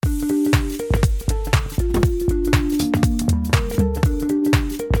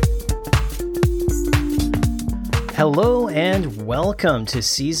Hello and welcome to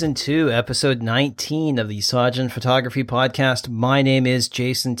Season 2, Episode 19 of the Sajjan Photography Podcast. My name is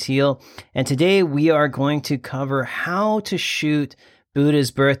Jason Teal, and today we are going to cover how to shoot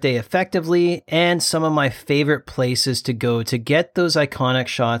Buddha's birthday effectively and some of my favorite places to go to get those iconic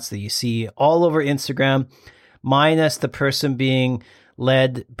shots that you see all over Instagram, minus the person being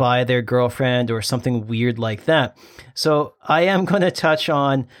led by their girlfriend or something weird like that. So I am going to touch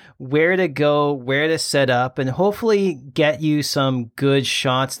on where to go, where to set up, and hopefully get you some good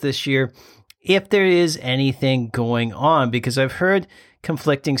shots this year if there is anything going on, because I've heard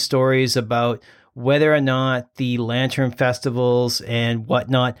conflicting stories about whether or not the lantern festivals and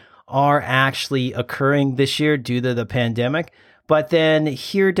whatnot are actually occurring this year due to the pandemic. But then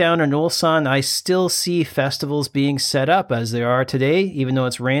here down in Ulsan, I still see festivals being set up as they are today, even though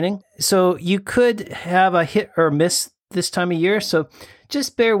it's raining. So you could have a hit or miss this time of year. So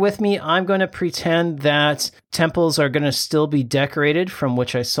just bear with me. I'm going to pretend that temples are going to still be decorated from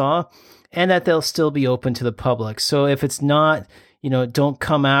which I saw, and that they'll still be open to the public. So if it's not, don't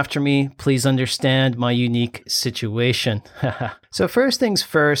come after me. Please understand my unique situation. So first things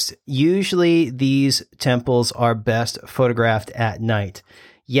first, usually these temples are best photographed at night.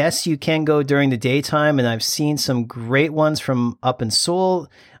 Yes, you can go during the daytime, and I've seen some great ones from up in Seoul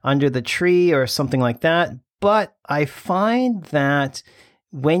under the tree or something like that. But I find that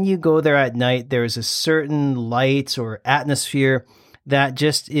when you go there at night, there's a certain light or atmosphere that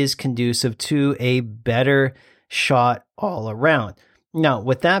just is conducive to a better shot all around. Now,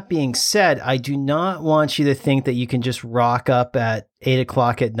 with that being said, I do not want you to think that you can just rock up at 8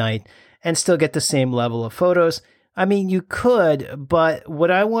 o'clock at night and still get the same level of photos. I mean, you could, but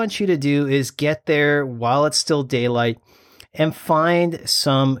what I want you to do is get there while it's still daylight and find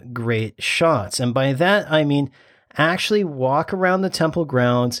some great shots. And by that, I mean actually walk around the temple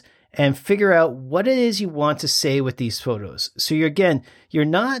grounds and figure out what it is you want to say with these photos. So you're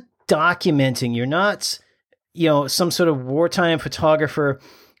not documenting, you're not some sort of wartime photographer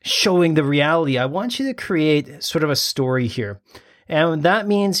showing the reality. I want you to create sort of a story here. And that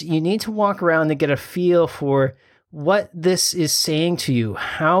means you need to walk around and get a feel for what this is saying to you.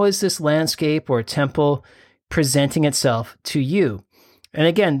 How is this landscape or temple presenting itself to you? And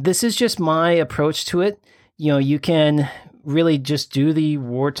again, this is just my approach to it. You can really just do the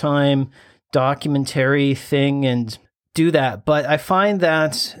wartime documentary thing and do that. But I find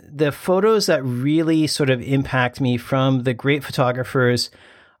that the photos that really sort of impact me from the great photographers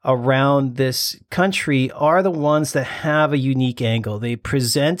around this country are the ones that have a unique angle. They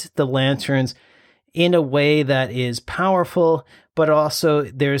present the lanterns in a way that is powerful, but also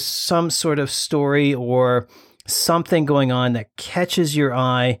there's some sort of story or something going on that catches your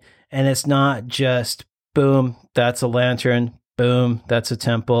eye, and it's not just, boom, that's a lantern, boom, that's a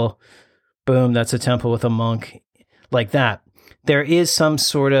temple, boom, that's a temple with a monk. Like that. There is some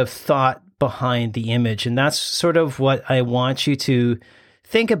sort of thought behind the image, and that's sort of what I want you to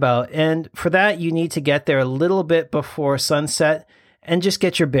think about. And for that, you need to get there a little bit before sunset and just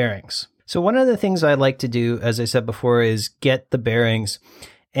get your bearings. So one of the things I like to do, as I said before, is get the bearings.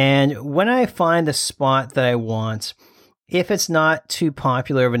 And when I find a spot that I want, if it's not too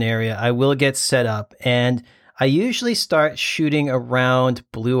popular of an area, I will get set up. And I usually start shooting around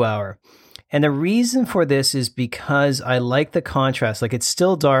blue hour. And the reason for this is because I like the contrast. Like, it's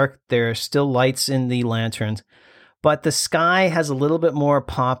still dark, there are still lights in the lanterns, but the sky has a little bit more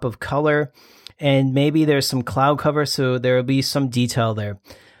pop of color, and maybe there's some cloud cover, so there will be some detail there.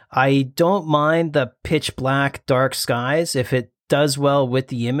 I don't mind the pitch black, dark skies if it does well with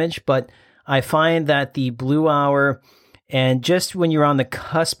the image, but I find that the blue hour, and just when you're on the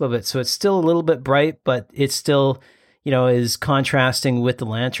cusp of it, so it's still a little bit bright, but it's still is contrasting with the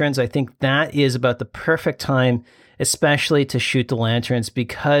lanterns. I think that is about the perfect time, especially to shoot the lanterns,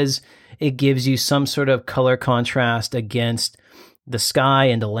 because it gives you some sort of color contrast against the sky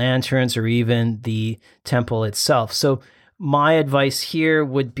and the lanterns or even the temple itself. So my advice here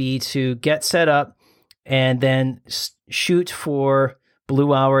would be to get set up and then shoot for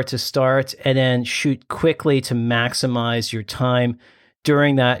blue hour to start, and then shoot quickly to maximize your time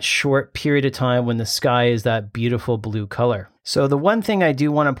during that short period of time when the sky is that beautiful blue color. So the one thing I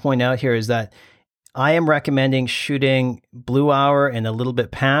do want to point out here is that I am recommending shooting blue hour and a little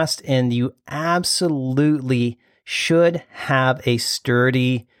bit past, and you absolutely should have a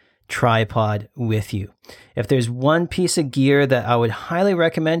sturdy tripod with you. If there's one piece of gear that I would highly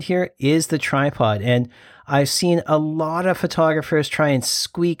recommend here is the tripod. And I've seen a lot of photographers try and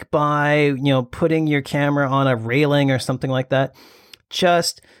squeak by, putting your camera on a railing or something like that.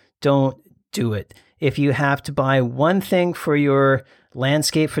 Just don't do it. If you have to buy one thing for your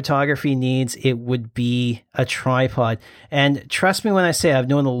landscape photography needs, it would be a tripod. And trust me when I say I've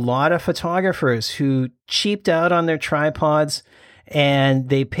known a lot of photographers who cheaped out on their tripods and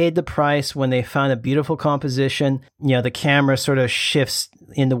they paid the price when they found a beautiful composition. The camera sort of shifts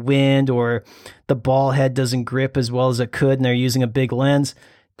in the wind, or the ball head doesn't grip as well as it could and they're using a big lens,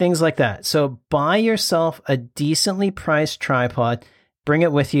 things like that. So buy yourself a decently priced tripod, bring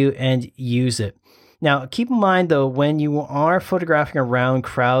it with you and use it. Now, keep in mind though, when you are photographing around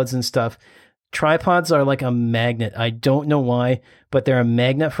crowds and stuff, tripods are like a magnet. I don't know why, but they're a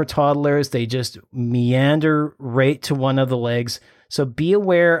magnet for toddlers. They just meander right to one of the legs. So be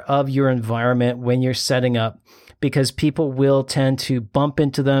aware of your environment when you're setting up, because people will tend to bump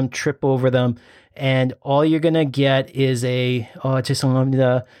into them, trip over them, and all you're going to get is and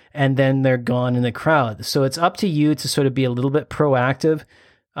then they're gone in the crowd. So it's up to you to sort of be a little bit proactive,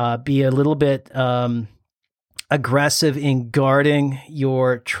 be a little bit aggressive in guarding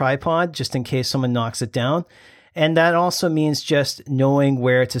your tripod just in case someone knocks it down. And that also means just knowing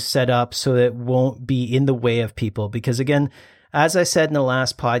where to set up so that it won't be in the way of people. Because again, as I said in the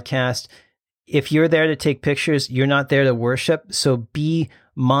last podcast, if you're there to take pictures, you're not there to worship. So be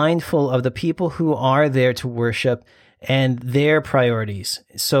mindful of the people who are there to worship and their priorities.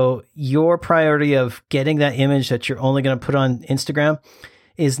 So your priority of getting that image that you're only going to put on Instagram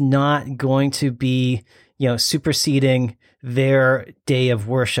is not going to be, superseding their day of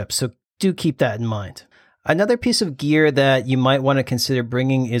worship. So do keep that in mind. Another piece of gear that you might want to consider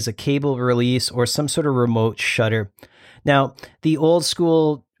bringing is a cable release or some sort of remote shutter. Now, the old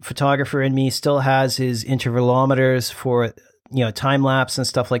school photographer in me still has his intervalometers for, time lapse and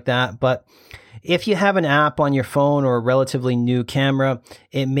stuff like that. But if you have an app on your phone or a relatively new camera,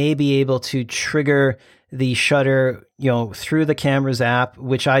 it may be able to trigger the shutter, through the camera's app,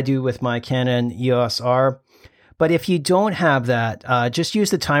 which I do with my Canon EOS R. But if you don't have that, just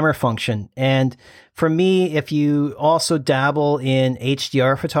use the timer function. And for me, if you also dabble in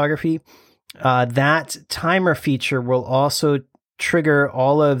HDR photography, that timer feature will also trigger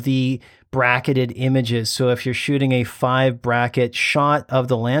all of the bracketed images. So if you're shooting a 5 bracket shot of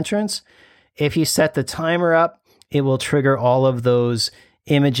the lanterns, if you set the timer up, it will trigger all of those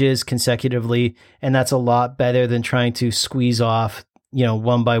images consecutively. And that's a lot better than trying to squeeze off,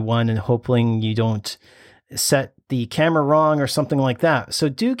 one by one and hoping you don't set the camera wrong or something like that. So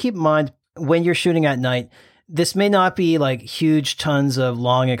do keep in mind when you're shooting at night, this may not be like huge tons of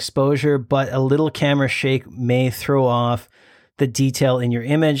long exposure, but a little camera shake may throw off the detail in your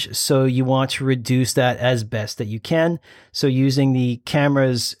image. So you want to reduce that as best that you can. So using the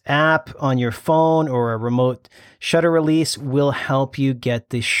camera's app on your phone or a remote shutter release will help you get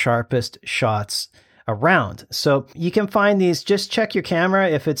the sharpest shots around. So you can find these, just check your camera.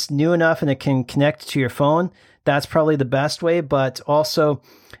 If it's new enough and it can connect to your phone, that's probably the best way. But also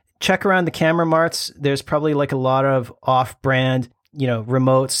check around the camera marts. There's probably like a lot of off-brand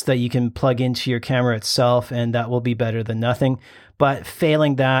remotes that you can plug into your camera itself, and that will be better than nothing. But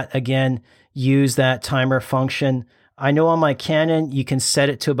failing that, again, use that timer function. I know on my Canon, you can set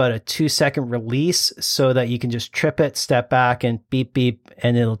it to about a 2-second release so that you can just trip it, step back and beep, beep,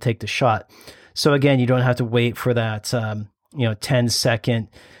 and it'll take the shot. So again, you don't have to wait for that, 10-second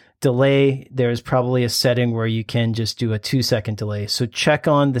delay. There's probably a setting where you can just do a 2-second delay. So check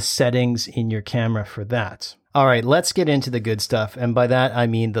on the settings in your camera for that. All right, let's get into the good stuff. And by that, I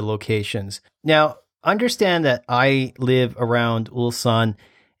mean the locations. Now, understand that I live around Ulsan,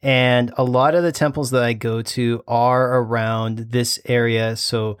 and a lot of the temples that I go to are around this area,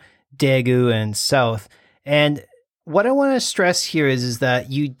 so Daegu and south. And what I want to stress here is that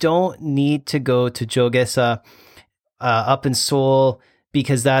you don't need to go to Jogesa up in Seoul,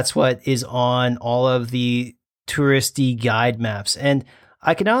 because that's what is on all of the touristy guide maps. And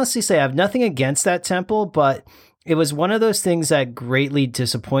I can honestly say I have nothing against that temple, but it was one of those things that greatly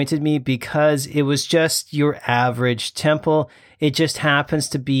disappointed me because it was just your average temple. It just happens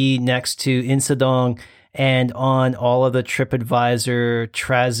to be next to Insadong and on all of the TripAdvisor,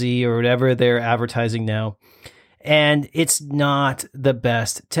 Trazi, or whatever they're advertising now. And it's not the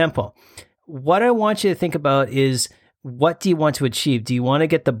best temple. What I want you to think about is, what do you want to achieve? Do you want to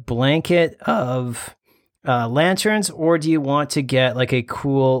get the blanket of lanterns, or do you want to get like a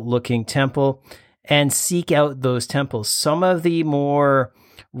cool looking temple and seek out those temples? Some of the more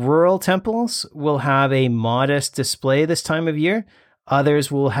rural temples will have a modest display this time of year.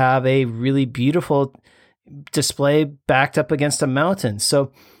 Others will have a really beautiful display backed up against a mountain.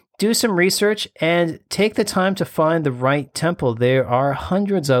 So do some research and take the time to find the right temple. There are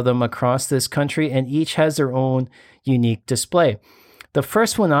hundreds of them across this country, and each has their own unique display. The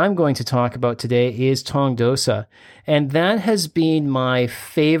first one I'm going to talk about today is Tongdosa, and that has been my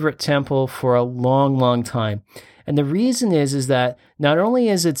favorite temple for a long, long time. And the reason is that not only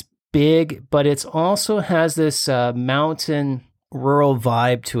is it big, but it also has this mountain rural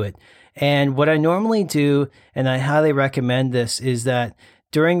vibe to it. And what I normally do, and I highly recommend this, is that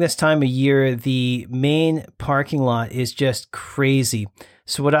during this time of year, the main parking lot is just crazy.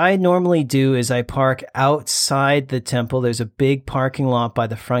 So what I normally do is I park outside the temple. There's a big parking lot by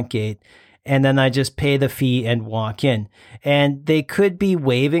the front gate, and then I just pay the fee and walk in. And they could be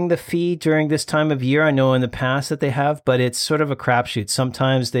waiving the fee during this time of year. I know in the past that they have, but it's sort of a crapshoot.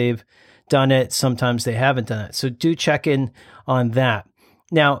 Sometimes they've done it, sometimes they haven't done it. So do check in on that.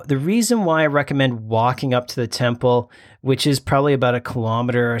 Now, the reason why I recommend walking up to the temple, which is probably about 1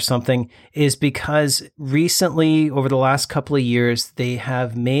 kilometer or something, is because recently, over the last couple of years, they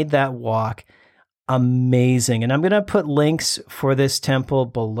have made that walk amazing. And I'm going to put links for this temple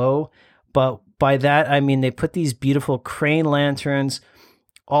below. But by that, I mean they put these beautiful crane lanterns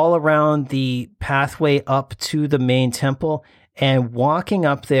all around the pathway up to the main temple. And walking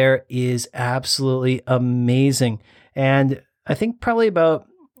up there is absolutely amazing. And I think probably about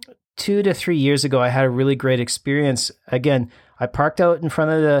 2 to 3 years ago, I had a really great experience. Again, I parked out in front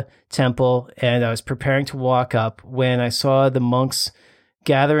of the temple and I was preparing to walk up when I saw the monks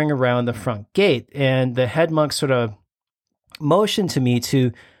gathering around the front gate. And the head monk sort of motioned to me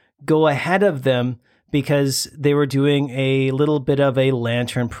to go ahead of them because they were doing a little bit of a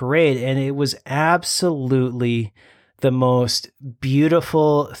lantern parade. And it was absolutely the most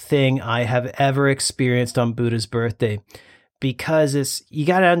beautiful thing I have ever experienced on Buddha's birthday. Because you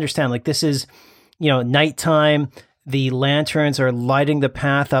got to understand, like this is, nighttime, the lanterns are lighting the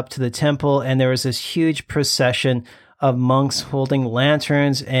path up to the temple, and there was this huge procession of monks holding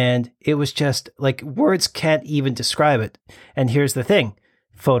lanterns, and it was just like words can't even describe it. And here's the thing,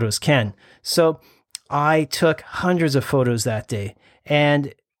 photos can. So I took hundreds of photos that day,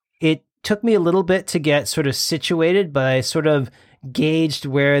 and it took me a little bit to get sort of situated, but I sort of gauged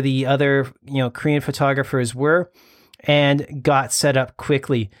where the other, Korean photographers were and got set up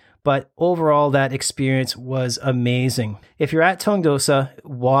quickly. But overall, that experience was amazing. If you're at Tongdosa,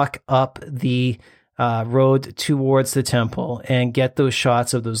 walk up the road towards the temple and get those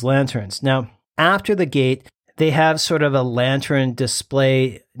shots of those lanterns. Now, after the gate, they have sort of a lantern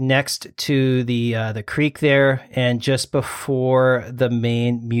display next to the creek there and just before the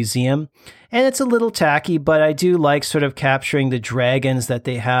main museum. And it's a little tacky, but I do like sort of capturing the dragons that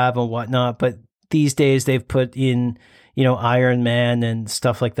they have and whatnot. But these days they've put in, Iron Man and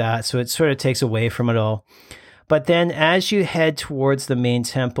stuff like that. So it sort of takes away from it all. But then as you head towards the main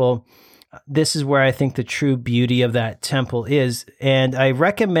temple, this is where I think the true beauty of that temple is. And I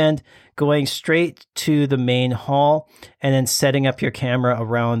recommend going straight to the main hall and then setting up your camera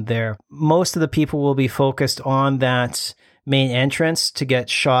around there. Most of the people will be focused on that main entrance to get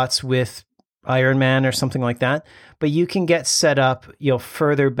shots with Iron Man or something like that. But you can get set up,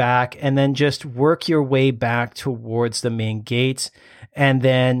 further back and then just work your way back towards the main gate and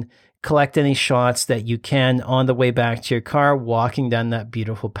then collect any shots that you can on the way back to your car, walking down that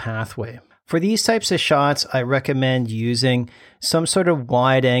beautiful pathway. For these types of shots, I recommend using some sort of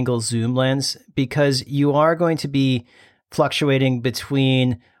wide angle zoom lens because you are going to be fluctuating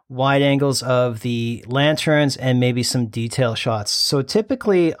between wide angles of the lanterns and maybe some detail shots. So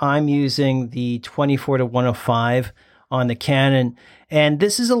typically I'm using the 24-105 on the Canon. And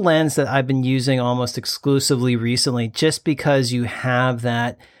this is a lens that I've been using almost exclusively recently just because you have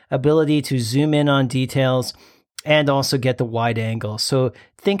that ability to zoom in on details and also get the wide angle. So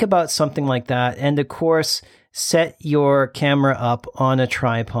think about something like that. And of course, set your camera up on a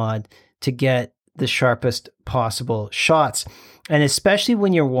tripod to get the sharpest possible shots. And especially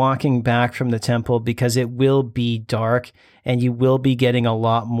when you're walking back from the temple, because it will be dark and you will be getting a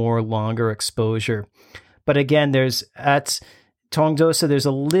lot more longer exposure. But again, at Tongdosa, there's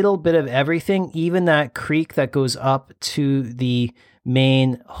a little bit of everything. Even that creek that goes up to the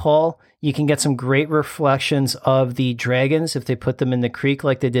main hall, you can get some great reflections of the dragons if they put them in the creek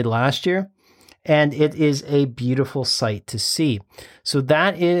like they did last year. And it is a beautiful sight to see. So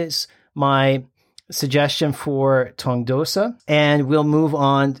that is my suggestion for Tongdosa. And we'll move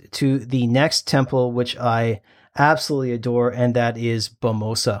on to the next temple, which I absolutely adore, and that is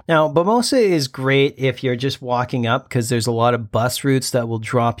Bamosa. Now, Bamosa is great if you're just walking up because there's a lot of bus routes that will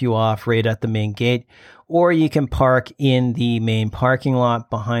drop you off right at the main gate, or you can park in the main parking lot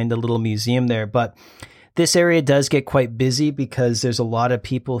behind the little museum there. But this area does get quite busy because there's a lot of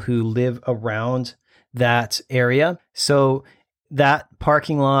people who live around that area. So that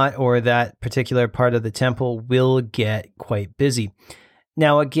parking lot or that particular part of the temple will get quite busy.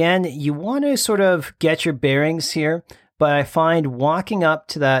 Now, again, you want to sort of get your bearings here, but I find walking up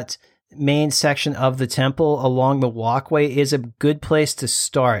to that main section of the temple along the walkway is a good place to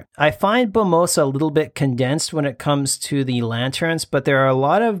start. I find Bomosa a little bit condensed when it comes to the lanterns, but there are a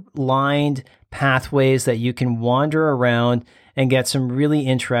lot of lined pathways that you can wander around and get some really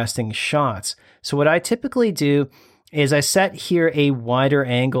interesting shots. So what I typically do is I set here a wider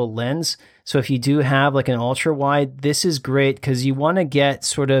angle lens. So if you do have like an ultra wide, this is great because you want to get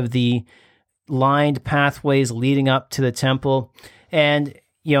sort of the lined pathways leading up to the temple. And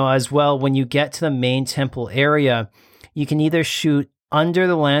as well, when you get to the main temple area, you can either shoot under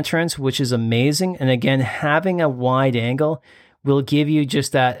the lanterns, which is amazing. And again, having a wide angle will give you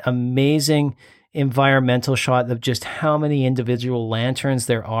just that amazing environmental shot of just how many individual lanterns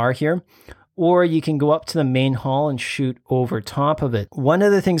there are here. Or you can go up to the main hall and shoot over top of it. One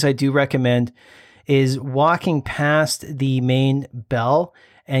of the things I do recommend is walking past the main bell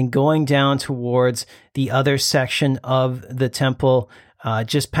and going down towards the other section of the temple,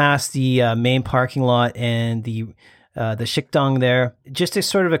 just past the main parking lot and the Shikdong there, just to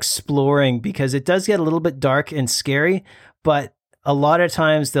sort of exploring, because it does get a little bit dark and scary, but a lot of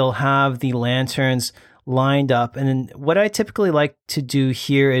times they'll have the lanterns lined up. And what I typically like to do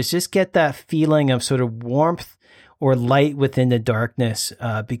here is just get that feeling of sort of warmth or light within the darkness,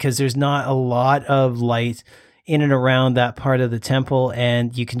 because there's not a lot of light in and around that part of the temple,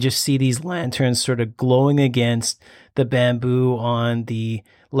 and you can just see these lanterns sort of glowing against the bamboo on the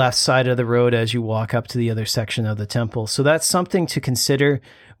left side of the road as you walk up to the other section of the temple. So that's something to consider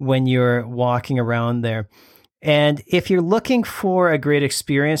when you're walking around there. And if you're looking for a great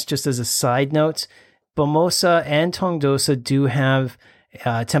experience, just as a side note, Bomosa and Tongdosa do have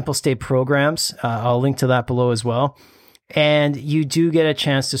temple stay programs. I'll link to that below as well. And you do get a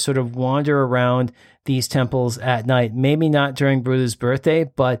chance to sort of wander around these temples at night. Maybe not during Buddha's birthday,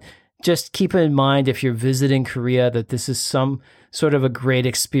 but just keep in mind if you're visiting Korea that this is some sort of a great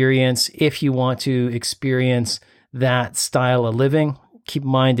experience. If you want to experience that style of living, keep in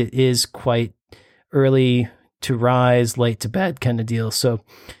mind it is quite early to rise, late to bed kind of deal. So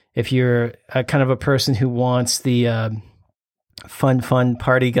if you're a kind of a person who wants the fun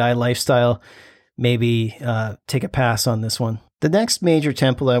party guy lifestyle, maybe take a pass on this one. The next major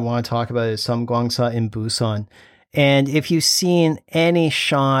temple I want to talk about is Samgwangsa in Busan. And if you've seen any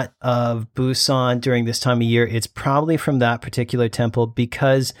shot of Busan during this time of year, it's probably from that particular temple,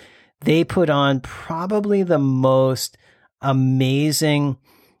 because they put on probably the most amazing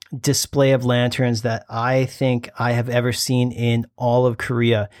display of lanterns that I think I have ever seen in all of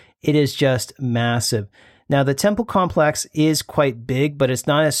Korea. It is just massive. Now, the temple complex is quite big, but it's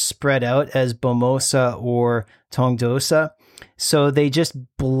not as spread out as Bomosa or Tongdosa. So they just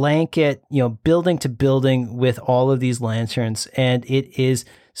blanket, building to building with all of these lanterns, and it is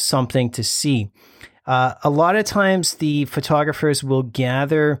something to see. A lot of times the photographers will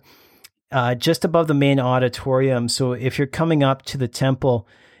gather just above the main auditorium. So if you're coming up to the temple,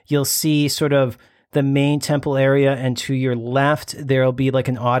 you'll see sort of the main temple area, and to your left, there'll be like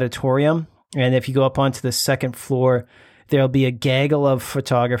an auditorium. And if you go up onto the second floor, there'll be a gaggle of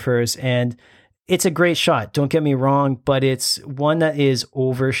photographers, and it's a great shot. Don't get me wrong, but it's one that is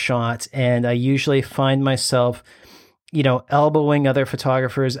overshot. And I usually find myself, elbowing other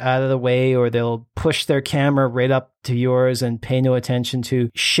photographers out of the way, or they'll push their camera right up to yours and pay no attention to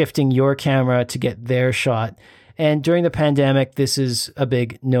shifting your camera to get their shot. And during the pandemic, this is a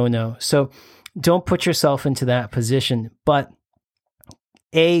big no-no. So don't put yourself into that position. But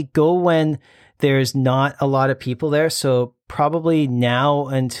go when there's not a lot of people there. So probably now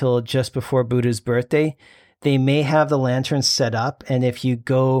until just before Buddha's birthday, they may have the lanterns set up. And if you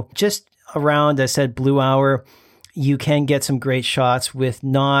go just around, I said, Blue Hour, you can get some great shots with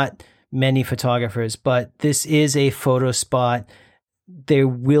not many photographers. But this is a photo spot. There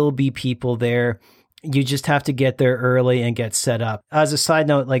will be people there. You just have to get there early and get set up. As a side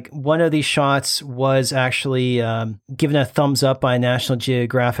note, like one of these shots was actually given a thumbs up by a National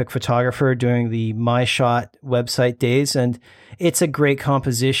Geographic photographer during the My Shot website days. And it's a great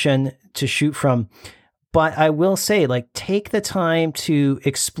composition to shoot from. But I will say, take the time to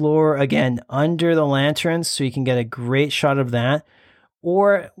explore again under the lanterns so you can get a great shot of that.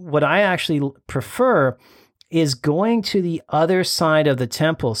 Or what I actually prefer is going to the other side of the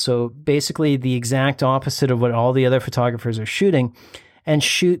temple. So basically the exact opposite of what all the other photographers are shooting, and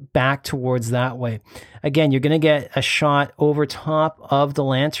shoot back towards that way. Again, you're going to get a shot over top of the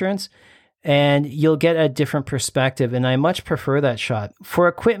lanterns, and you'll get a different perspective. And I much prefer that shot. For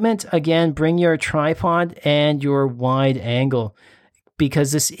equipment, again, bring your tripod and your wide angle,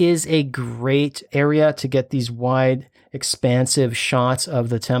 because this is a great area to get these wide expansive shots of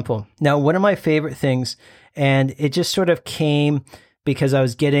the temple. Now, one of my favorite things, and it just sort of came because I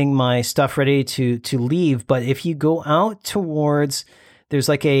was getting my stuff ready to leave, but if you go out towards, there's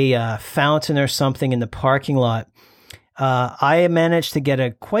like a fountain or something in the parking lot, I managed to get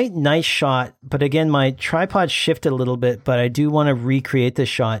a quite nice shot, but again, my tripod shifted a little bit, but I do want to recreate this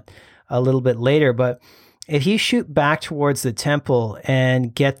shot a little bit later. But if you shoot back towards the temple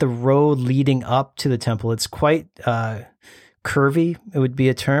and get the road leading up to the temple, it's quite curvy, it would be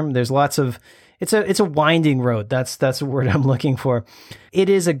a term. There's lots of, it's a winding road. That's the word I'm looking for. It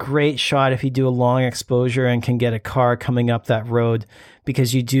is a great shot if you do a long exposure and can get a car coming up that road,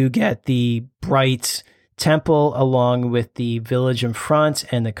 because you do get the bright temple along with the village in front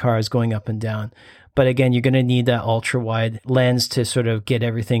and the cars going up and down. But again, you're going to need that ultra wide lens to sort of get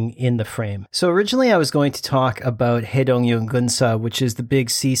everything in the frame. So originally I was going to talk about Haedongyeong Gunsa, which is the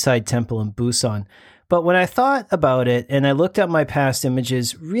big seaside temple in Busan. But when I thought about it and I looked at my past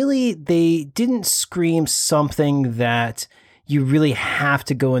images, really they didn't scream something that you really have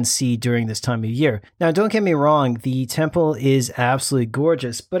to go and see during this time of year. Now, don't get me wrong, the temple is absolutely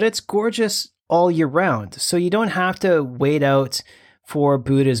gorgeous, but it's gorgeous all year round. So you don't have to wait out for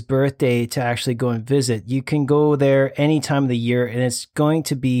Buddha's birthday to actually go and visit. You can go there any time of the year and it's going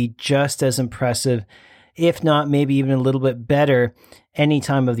to be just as impressive, if not maybe even a little bit better any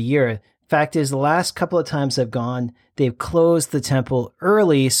time of the year. Fact is, the last couple of times I've gone, they've closed the temple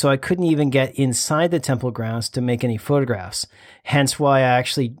early, so I couldn't even get inside the temple grounds to make any photographs. Hence why I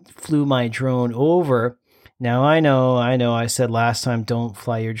actually flew my drone over. Now, I know, I said last time, don't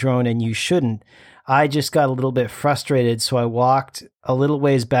fly your drone, and you shouldn't. I just got a little bit frustrated, so I walked a little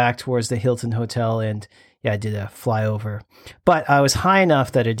ways back towards the Hilton Hotel, and I did a flyover. But I was high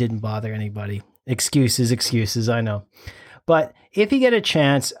enough that it didn't bother anybody. Excuses, I know. But if you get a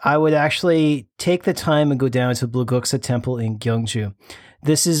chance, I would actually take the time and go down to Bulguksa Temple in Gyeongju.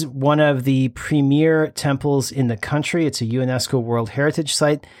 This is one of the premier temples in the country. It's a UNESCO World Heritage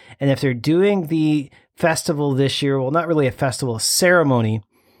Site. And if they're doing the festival this year, well, not really a festival, a ceremony,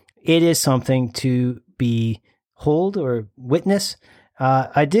 it is something to behold or witness.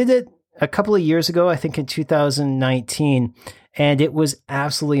 I did it a couple of years ago, I think in 2019, and it was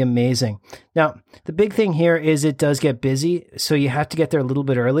absolutely amazing. Now, the big thing here is it does get busy, so you have to get there a little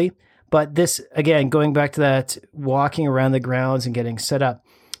bit early. But this, again, going back to that walking around the grounds and getting set up,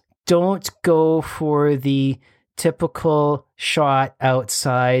 don't go for the typical shot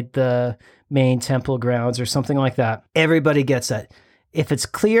outside the main temple grounds or something like that. Everybody gets that. If it's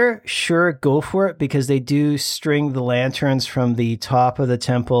clear, sure, go for it, because they do string the lanterns from the top of the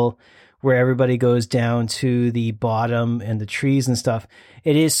temple where everybody goes down to the bottom and the trees and stuff.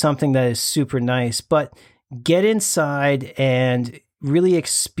 It is something that is super nice, but get inside and really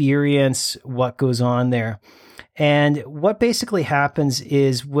experience what goes on there. And what basically happens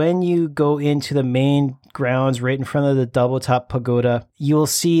is when you go into the main grounds right in front of the double top pagoda, you'll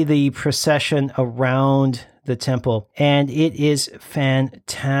see the procession around the temple, and it is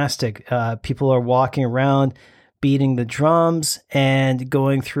fantastic. People are walking around, beating the drums and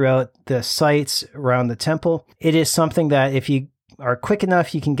going throughout the sites around the temple. It is something that if you are quick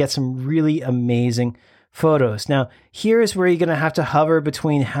enough, you can get some really amazing photos. Now, here's where you're going to have to hover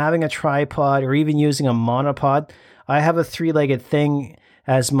between having a tripod or even using a monopod. I have a 3-legged thing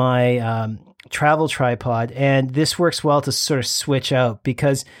as my travel tripod, and this works well to sort of switch out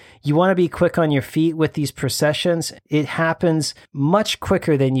because you want to be quick on your feet with these processions. It happens much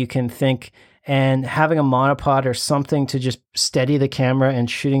quicker than you can think, and having a monopod or something to just steady the camera and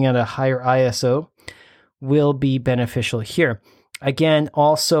shooting at a higher ISO will be beneficial here. Again,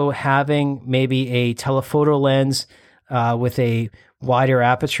 also having maybe a telephoto lens with a wider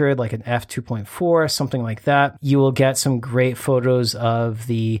aperture, like an f2.4, something like that. You will get some great photos of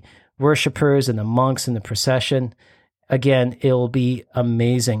the worshipers and the monks in the procession. Again, it'll be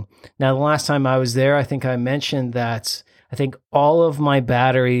amazing. Now, the last time I was there, I think I mentioned that I think all of my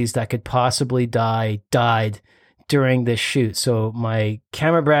batteries that could possibly die died during this shoot. So my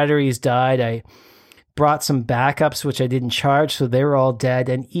camera batteries died. I brought some backups, which I didn't charge, so they were all dead.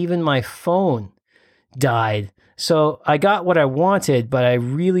 And even my phone died. So I got what I wanted, but I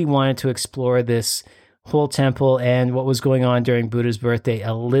really wanted to explore this whole temple and what was going on during Buddha's birthday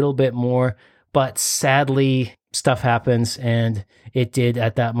a little bit more. But sadly, stuff happens, and it did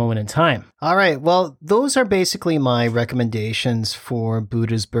at that moment in time. All right, well, those are basically my recommendations for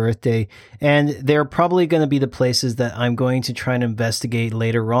Buddha's birthday, and they're probably going to be the places that I'm going to try and investigate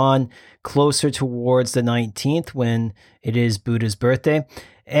later on, closer towards the 19th when it is Buddha's birthday.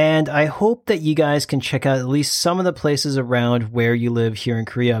 And I hope that you guys can check out at least some of the places around where you live here in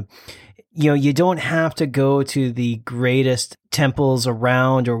Korea. you don't have to go to the greatest temples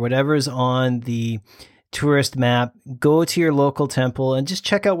around or whatever's on the tourist map. Go to your local temple and just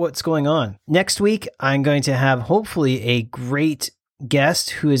check out what's going on. Next week, I'm going to have hopefully a great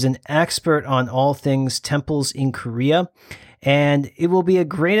guest who is an expert on all things temples in Korea. And it will be a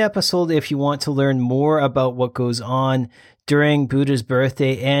great episode if you want to learn more about what goes on during Buddha's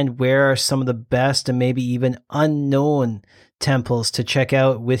birthday and where are some of the best and maybe even unknown temples to check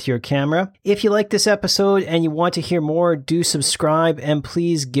out with your camera. If you like this episode and you want to hear more, do subscribe and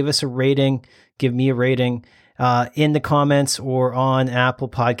please give us a rating. Give me a rating in the comments or on Apple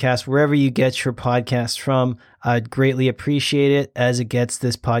Podcasts, wherever you get your podcasts from. I'd greatly appreciate it as it gets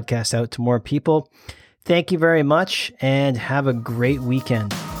this podcast out to more people. Thank you very much and have a great weekend.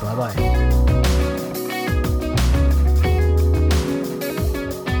 Bye-bye.